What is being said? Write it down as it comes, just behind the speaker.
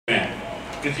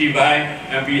Christy Vines,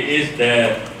 MP is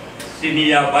the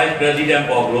Senior Vice President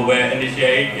for Global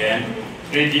Initiative and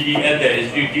Strategy at the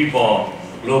Institute for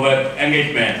Global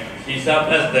Engagement. She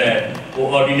serves as the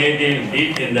coordinating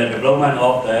lead in the development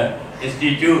of the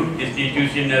Institute,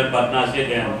 institutional partnership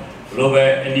and global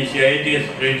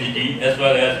initiative strategy, as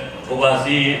well as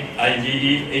overseeing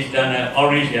IGE external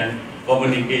outreach and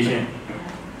communication.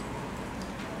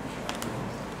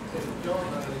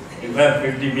 You have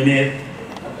 50 minutes.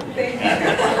 Thank you.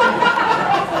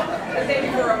 Thank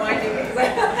you for reminding me.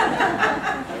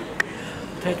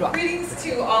 Greetings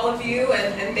to all of you,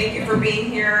 and thank you for being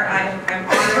here. I'm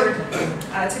honored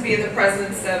to be in the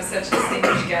presence of such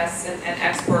distinguished guests and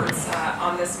experts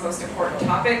on this most important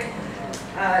topic.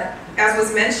 As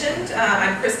was mentioned,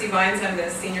 I'm Christy Vines. I'm the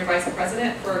Senior Vice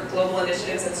President for Global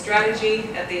Initiatives and Strategy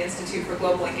at the Institute for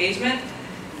Global Engagement,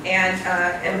 and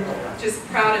am just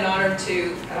proud and honored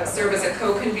to serve as a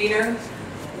co-convener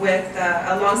with,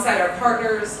 alongside our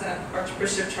partners,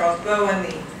 Archbishop Charles Bowen,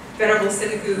 the Venerable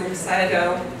Sitagu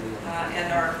Sayadaw,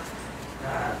 and our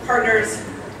partners,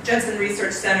 Judson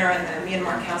Research Center and the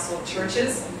Myanmar Council of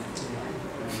Churches.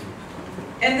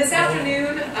 And this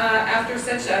afternoon, after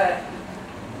such a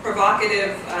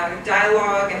provocative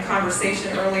dialogue and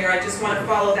conversation earlier, I just want to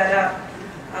follow that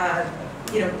up.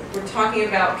 We're talking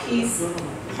about peace,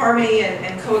 harmony,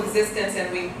 and coexistence,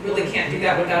 and we really can't do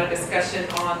that without a discussion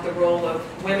on the role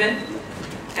of women,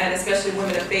 and especially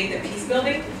women of faith in peace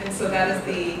building. And so that is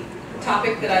the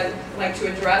topic that I'd like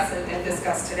to address and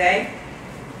discuss today.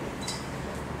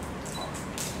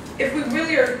 If we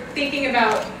really are thinking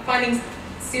about finding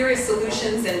serious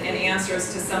solutions and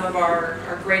answers to some of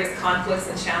our greatest conflicts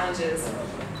and challenges,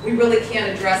 we really can't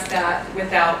address that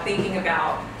without thinking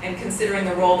about and considering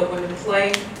the role that women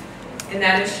play in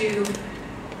that issue,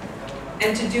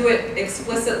 and to do it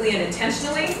explicitly and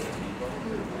intentionally,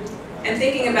 and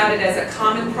thinking about it as a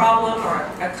common problem or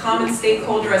a common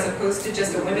stakeholder as opposed to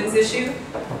just a women's issue.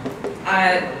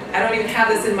 I don't even have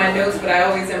this in my notes, but I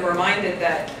always am reminded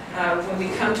that when we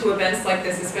come to events like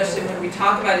this, especially when we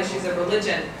talk about issues of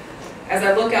religion, as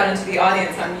I look out into the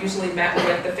audience, I'm usually met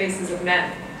with the faces of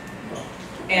men.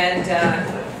 And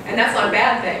that's not a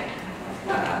bad thing.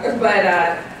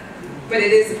 But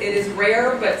it is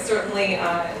rare, but certainly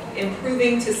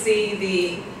improving to see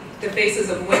the faces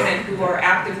of women who are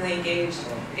actively engaged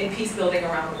in peace building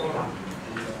around the world.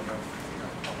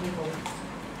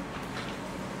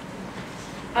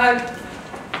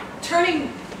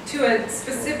 Turning to a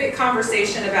specific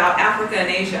conversation about Africa and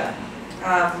Asia.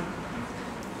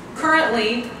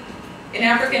 Currently, in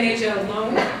Africa and Asia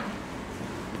alone,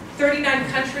 39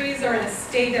 countries are in a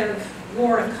state of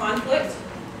war and conflict.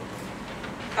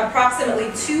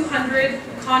 Approximately 200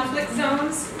 conflict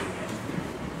zones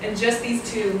in just these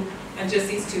two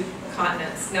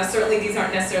continents. Now, certainly these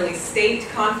aren't necessarily state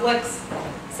conflicts.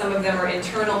 Some of them are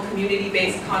internal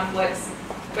community-based conflicts,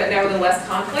 but nevertheless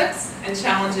conflicts and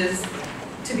challenges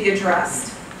to be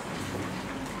addressed.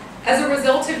 As a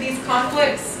result of these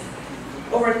conflicts,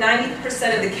 over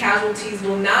 90% of the casualties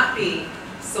will not be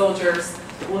soldiers,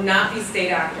 will not be state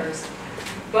actors,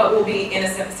 but will be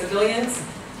innocent civilians,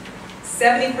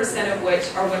 70% of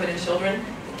which are women and children.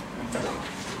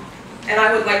 And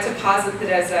I would like to posit that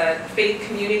as a faith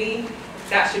community,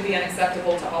 that should be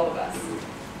unacceptable to all of us.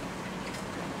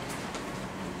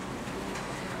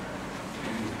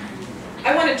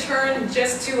 I want to turn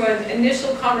just to an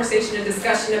initial conversation and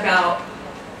discussion about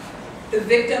the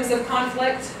victims of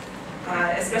conflict,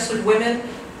 especially women,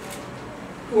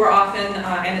 who are often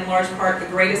and in large part the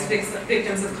greatest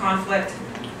victims of conflict,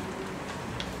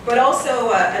 but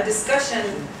also a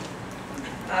discussion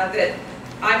that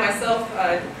I myself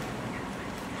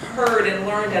heard and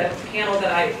learned at a panel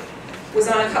that I was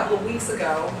on a couple of weeks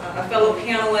ago. A fellow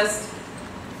panelist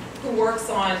who works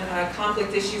on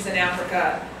conflict issues in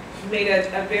Africa made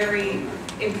a very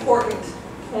important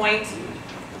point,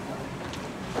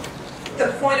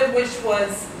 the point of which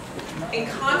was, in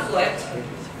conflict,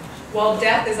 while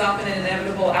death is often an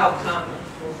inevitable outcome,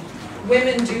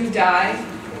 women do die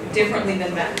differently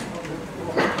than men.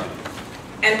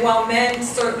 And while men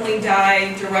certainly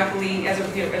die directly as a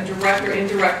direct or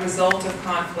indirect result of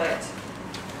conflict,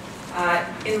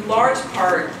 in large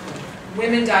part,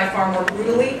 women die far more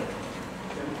brutally,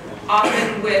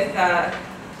 often with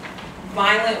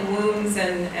violent wounds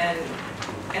and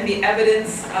the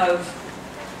evidence of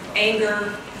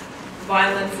anger,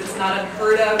 violence. It's not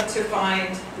unheard of to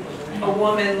find a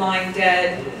woman lying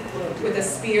dead with a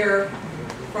spear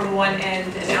from one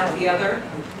end and out the other,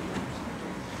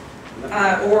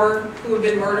 or who have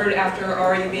been murdered after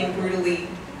already being brutally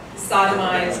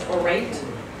sodomized or raped.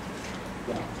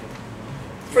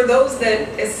 For those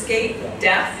that escape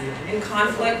death in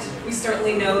conflict, we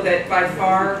certainly know that by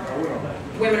far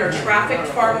women are trafficked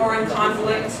far more in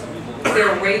conflict,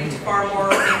 they're raped far more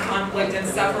in conflict, and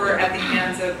suffer at the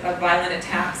hands of violent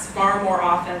attacks far more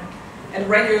often and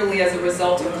regularly as a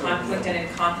result of conflict and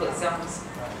in conflict zones.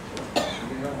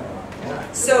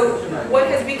 So what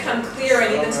has become clear,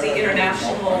 and even to the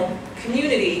international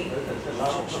community,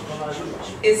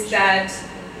 is that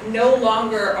no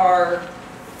longer are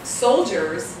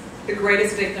soldiers the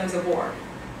greatest victims of war.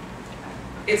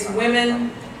 It's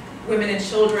women, women and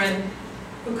children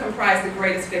who comprise the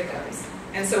greatest victims.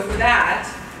 And so for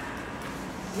that,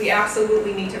 we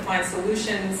absolutely need to find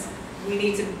solutions. We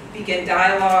need to begin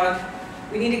dialogue.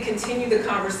 We need to continue the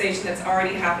conversation that's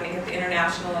already happening at the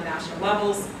international and national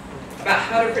levels about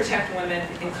how to protect women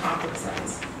in conflict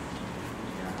zones.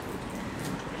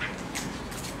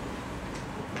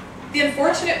 The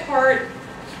unfortunate part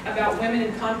about women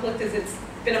in conflict is it's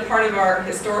been a part of our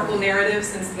historical narrative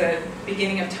since the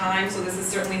beginning of time, so this is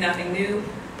certainly nothing new.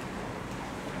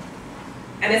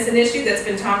 And it's an issue that's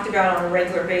been talked about on a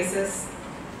regular basis.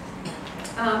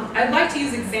 I'd like to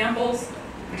use examples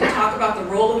to talk about the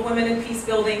role of women in peace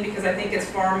building because I think it's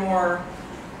far more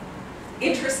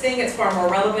interesting, it's far more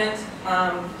relevant,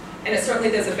 and it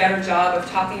certainly does a better job of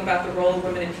talking about the role of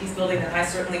women in peace building than I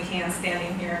certainly can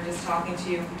standing here and just talking to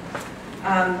you.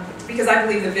 Because I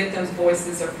believe the victims'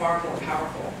 voices are far more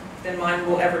powerful than mine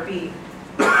will ever be.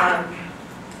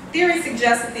 Theory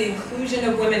suggests that the inclusion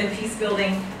of women in peace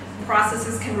building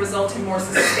processes can result in more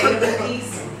sustainable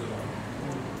peace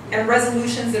and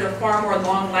resolutions that are far more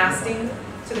long-lasting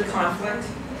to the conflict,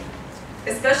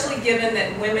 especially given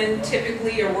that women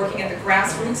typically are working at the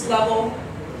grassroots level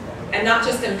and not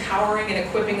just empowering and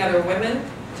equipping other women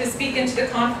to speak into the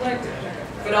conflict,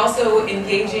 but also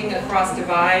engaging across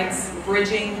divides,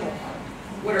 bridging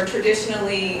what are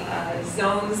traditionally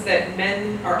zones that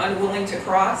men are unwilling to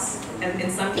cross and in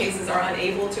some cases are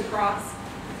unable to cross.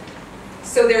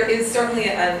 So there is certainly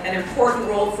an important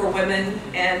role for women,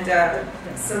 and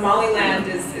Somaliland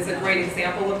is a great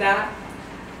example of that.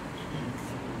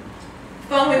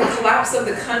 Following the collapse of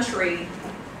the country,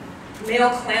 male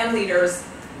clan leaders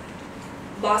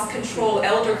lost control,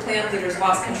 elder clan leaders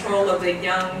lost control of the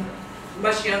young,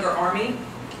 much younger army,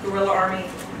 guerrilla army.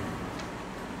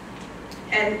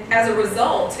 And as a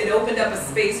result, it opened up a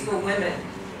space for women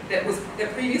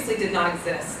that previously did not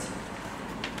exist.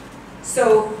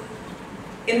 So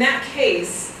in that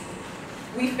case,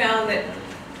 we found that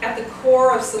at the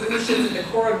core of solutions, at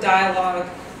the core of dialogue,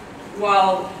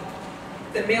 while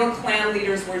the male clan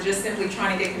leaders were just simply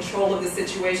trying to get control of the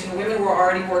situation, women were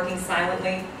already working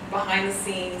silently behind the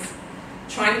scenes,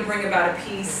 trying to bring about a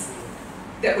peace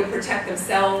that would protect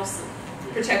themselves,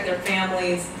 protect their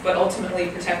families, but ultimately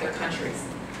protect their countries.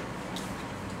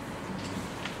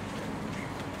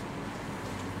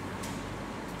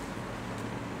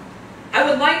 I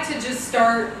would like to just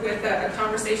start with a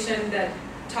conversation that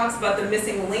talks about the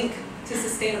missing link to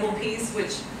sustainable peace,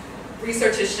 which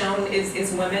research has shown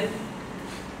is women.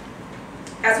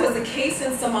 As was the case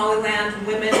in Somaliland,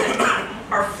 women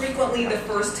are frequently the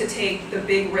first to take the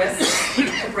big risks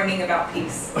of bringing about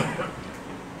peace.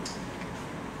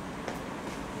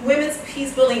 Women's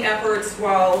peace-building efforts,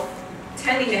 while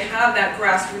tending to have that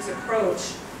grassroots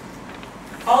approach,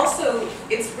 also,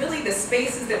 it's really the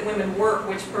spaces that women work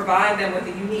which provide them with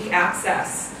a unique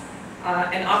access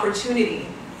and opportunity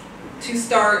to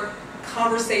start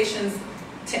conversations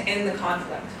to end the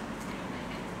conflict.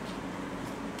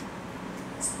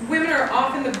 Women are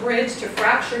often the bridge to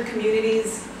fractured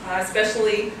communities,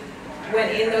 especially when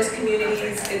in those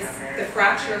communities the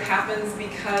fracture happens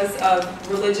because of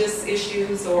religious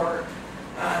issues or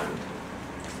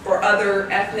other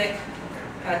ethnic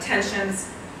tensions.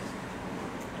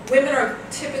 Women are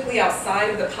typically outside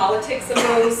of the politics of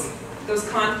those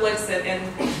conflicts and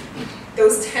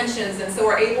those tensions, and so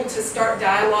are able to start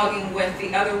dialoguing with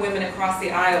the other women across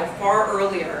the aisle far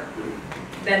earlier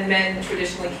than men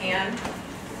traditionally can.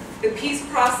 The peace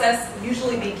process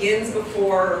usually begins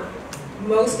before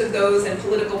most of those in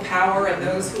political power and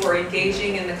those who are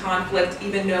engaging in the conflict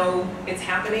even know it's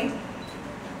happening.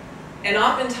 And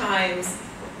oftentimes,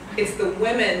 it's the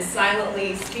women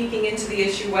silently speaking into the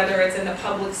issue, whether it's in the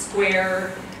public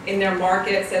square, in their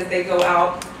markets as they go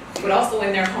out, but also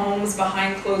in their homes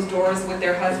behind closed doors with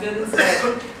their husbands,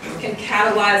 that can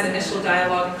catalyze initial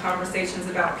dialogue and conversations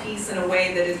about peace in a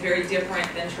way that is very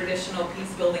different than traditional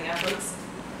peace-building efforts.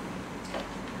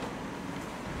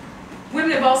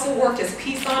 Women have also worked as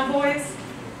peace envoys,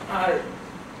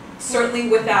 certainly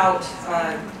without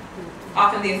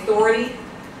often the authority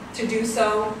to do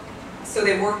so. So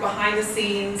they work behind the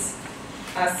scenes,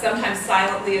 sometimes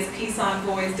silently as peace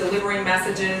envoys, delivering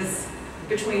messages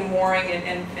between warring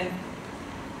and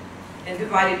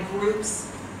divided groups.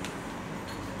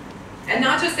 And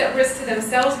not just at risk to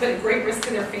themselves, but at great risk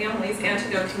to their families and to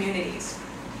their communities.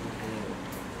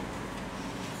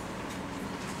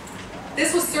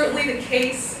 This was certainly the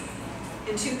case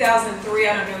in 2003,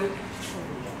 I don't know,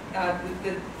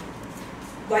 the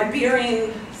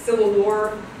Liberian Civil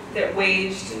War that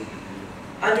waged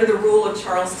under the rule of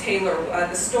Charles Taylor.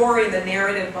 The story and the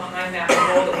narrative behind that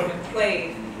role that women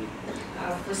played,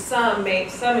 for some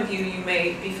of you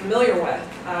may be familiar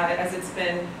with, as it's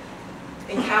been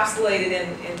encapsulated in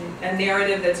a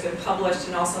narrative that's been published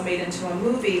and also made into a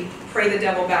movie, Pray the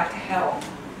Devil Back to Hell.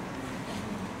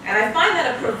 And I find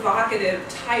that a provocative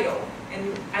title,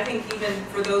 and I think even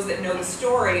for those that know the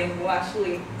story, and we'll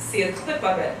actually see a clip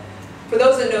of it, for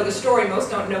those that know the story,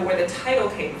 most don't know where the title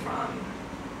came from,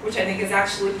 which I think is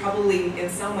actually probably in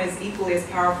some ways equally as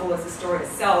powerful as the story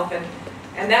itself.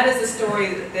 And that is the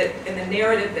story that in the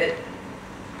narrative that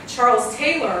Charles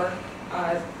Taylor,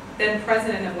 then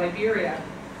president of Liberia,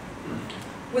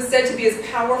 was said to be as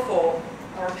powerful,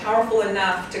 or powerful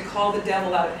enough to call the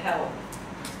devil out of hell.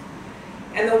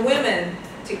 And the women,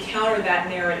 to counter that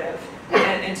narrative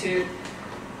and to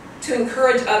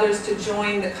encourage others to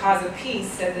join the cause of peace,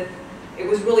 said that it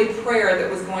was really prayer that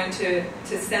was going to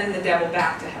send the devil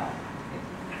back to hell.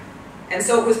 And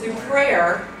so it was through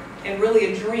prayer and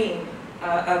really a dream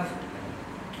of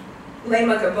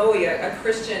Lema Gaboya, a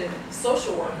Christian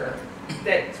social worker,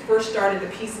 that first started the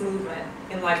peace movement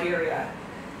in Liberia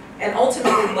and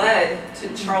ultimately led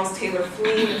to Charles Taylor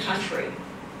fleeing the country,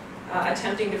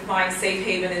 attempting to find safe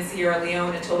haven in Sierra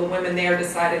Leone until the women there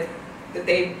decided that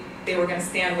they were going to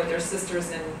stand with their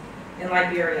sisters in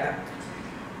Liberia.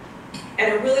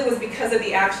 And it really was because of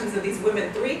the actions of these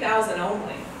women, 3,000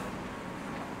 only,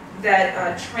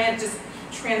 that just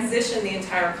transitioned the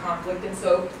entire conflict. And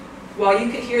so while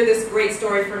you could hear this great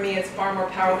story from me, it's far more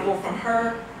powerful from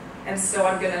her. And so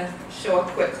I'm going to show a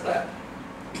quick clip.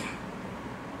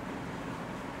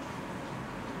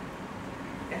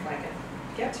 If I can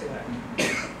get to it.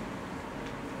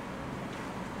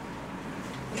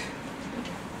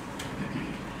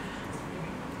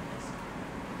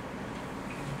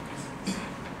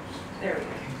 There we go.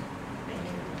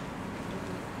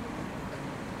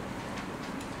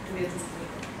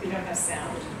 We don't have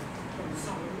sound.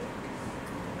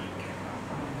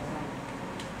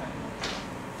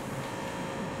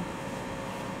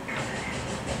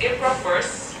 April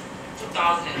 1st,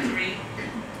 2003,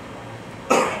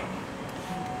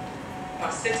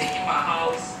 I'm sitting in my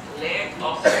house, leg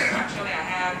up. Actually, I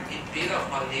had a bit of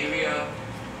malaria.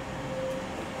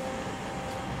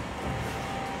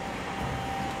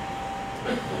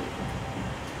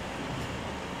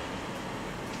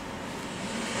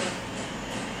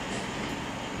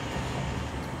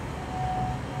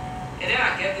 And then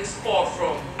I get this call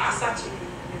from Asatu.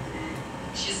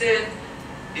 She said,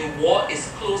 the war is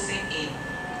closing in.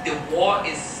 The war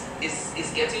is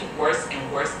getting worse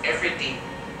and worse every day.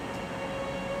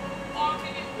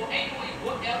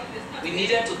 We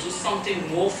needed to do something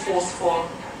more forceful,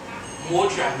 more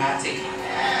dramatic.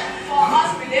 For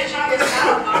us, religion is not a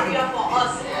barrier for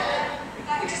us.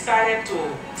 We decided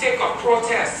to take a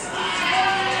protest.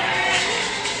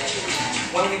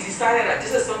 When we decided that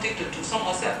this is something to do,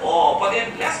 someone said, oh, but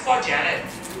then let's call Janet.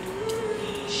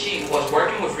 She was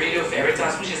working with Radio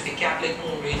Veritas, which is the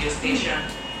Catholic-owned radio station.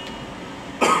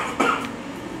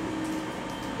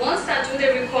 Once I do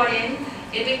the recording,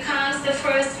 it becomes the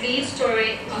first lead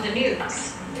story on the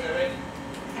news.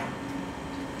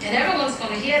 And everyone's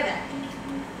going to hear that.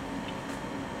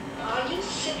 Are you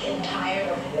sick and tired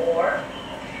of war?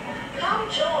 Come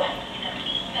join a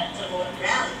festival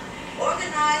rally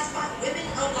organized by women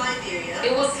of Liberia.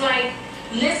 It was like,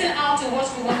 listen out to what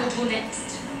we want to do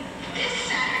next. This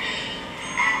Saturday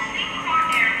at 6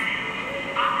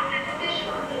 opposite the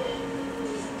Missionary.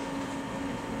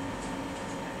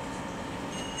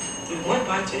 We went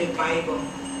back to the Bible.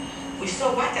 We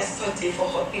saw what Esther did for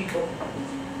her people.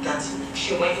 That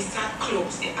she went inside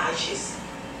clothes and ashes,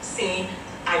 saying,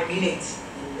 I mean it.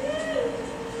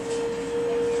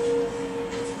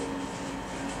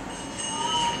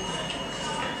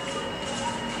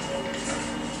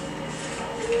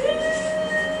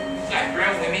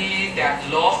 Liberian women that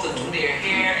love to do their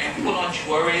hair and put on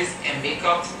jewelry and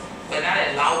makeup were not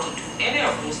allowed to do any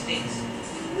of those things.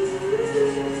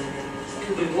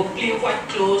 We wore plain white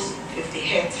clothes with the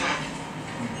hair tied.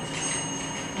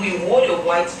 We wore the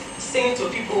white, saying to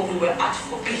people we were out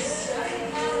for peace.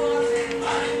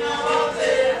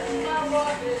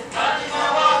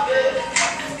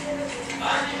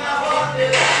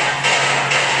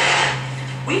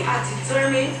 We are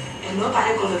determined and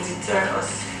nobody gonna deter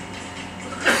us.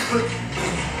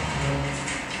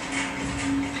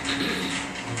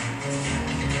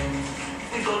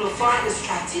 We're gonna find a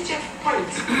strategic point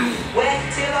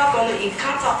where Taylor gonna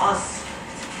encounter us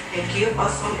and give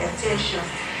us some attention.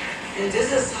 And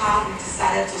this is how we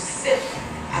decided to sit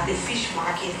at the fish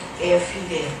market every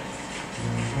day.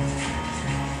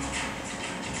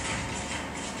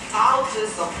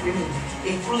 Thousands of women,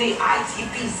 including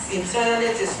ITPs, internally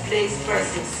displaced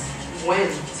persons,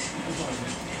 went.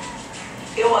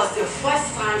 It was the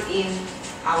first time in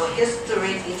our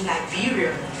history in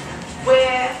Liberia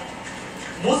where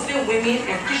Muslim women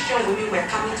and Christian women were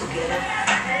coming together.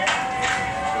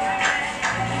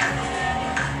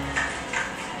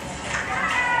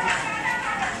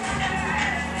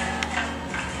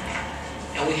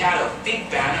 And we had a big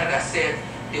banner that said,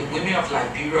 "The women of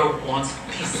Liberia want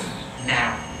peace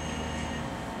now."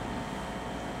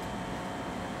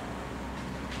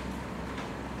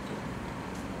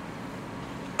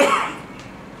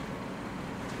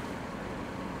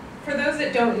 For those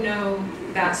that don't know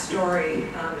that story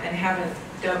and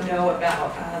don't know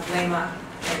about Lema,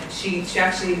 and she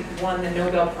actually won the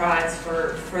Nobel Prize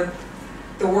for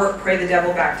the work "Pray the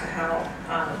Devil Back to Hell."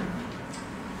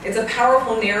 It's a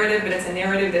powerful narrative, but it's a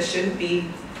narrative that shouldn't be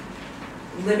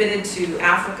limited to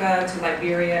Africa, to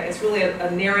Liberia. It's really a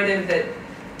narrative that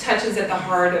touches at the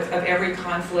heart of every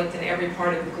conflict in every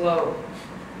part of the globe.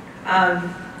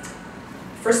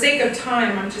 For sake of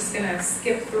time, I'm just going to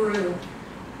skip through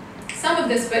some of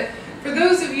this, but for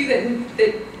those of you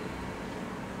that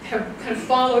have kind of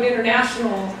followed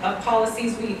international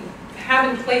policies, we have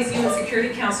in place UN Security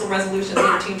Council Resolution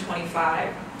 1325,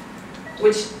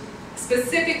 which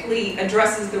specifically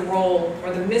addresses the role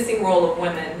or the missing role of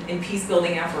women in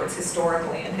peace-building efforts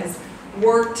historically, and has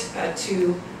worked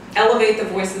to elevate the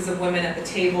voices of women at the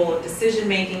table of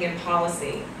decision-making and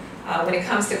policy when it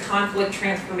comes to conflict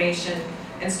transformation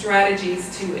and strategies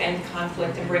to end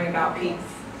conflict and bring about peace.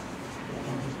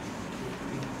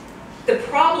 The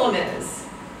problem is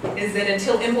that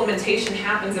until implementation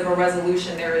happens of a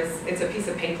resolution, it's a piece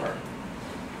of paper.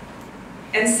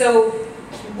 And so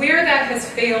where that has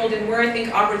failed and where I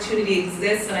think opportunity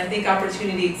exists, and I think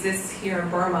opportunity exists here in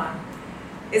Burma,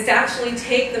 is to actually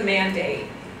take the mandate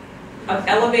of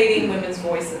elevating women's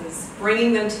voices,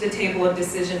 bringing them to the table of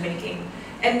decision making,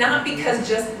 and not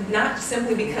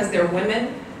simply because they're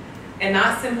women, and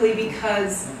not simply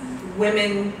because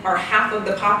women are half of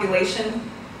the population,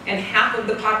 and half of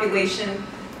the population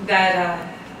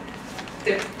that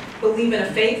believe in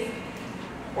a faith,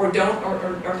 or don't,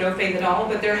 or no faith at all,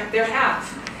 but they're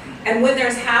half. And when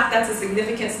there's half, that's a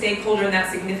significant stakeholder and that's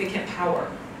significant power.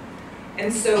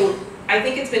 And so I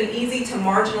think it's been easy to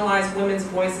marginalize women's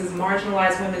voices,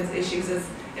 marginalize women's issues,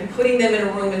 and putting them in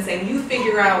a room and saying, you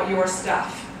figure out your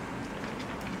stuff.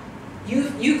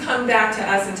 You come back to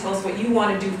us and tell us what you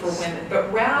want to do for women.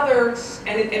 But rather,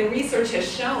 and research has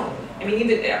shown, I mean,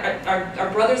 even our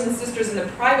brothers and sisters in the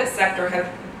private sector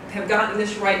have gotten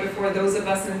this right before those of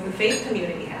us in the faith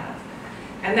community have.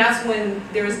 And that's when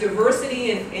there is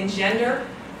diversity in gender,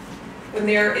 when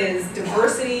there is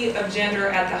diversity of gender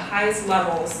at the highest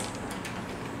levels,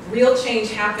 real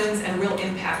change happens and real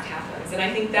impact happens. And I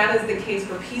think that is the case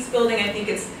for peace building. I think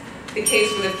it's the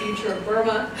case for the future of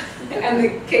Burma and the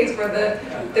case for the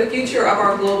future of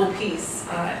our global peace.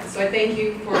 So I thank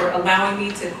you for allowing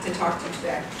me to talk to you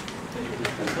today.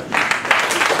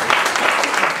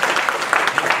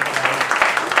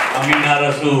 Amina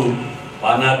Rasul,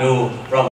 Panado from